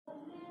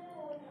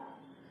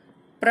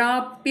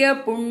प्राप्य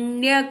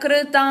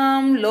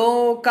पुण्यकृतां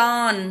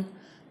लोकान्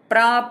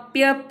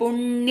प्राप्य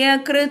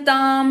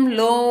पुण्यकृतां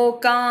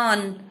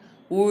लोकान्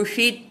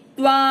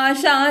उषित्वा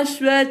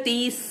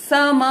शाश्वतीः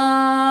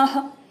समाः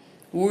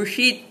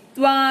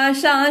उषित्वा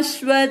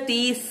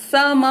शाश्वतीः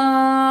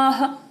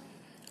समाः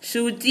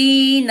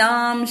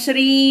शुचीनां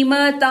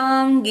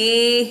श्रीमतां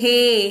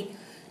गेहे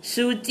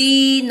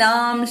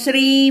शुचीनां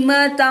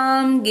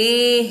श्रीमतां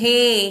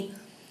गेहे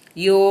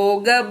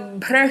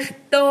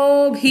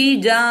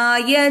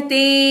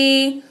योगभ्रष्टोऽभिजायते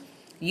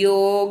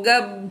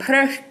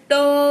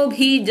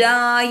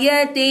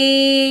योगभ्रष्टोऽभिजायते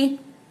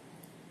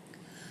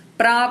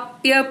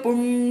प्राप्य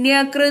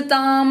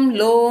पुण्यकृतां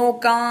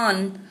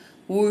लोकान्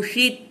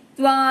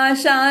उषित्वा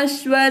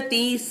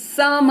शाश्वतीः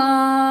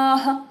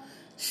समाः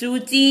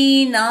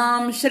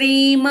शुचीनां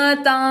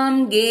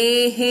श्रीमतां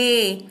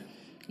गेहे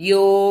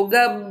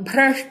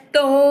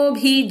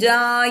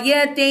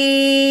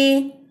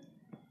योगभ्रष्टोऽभिजायते।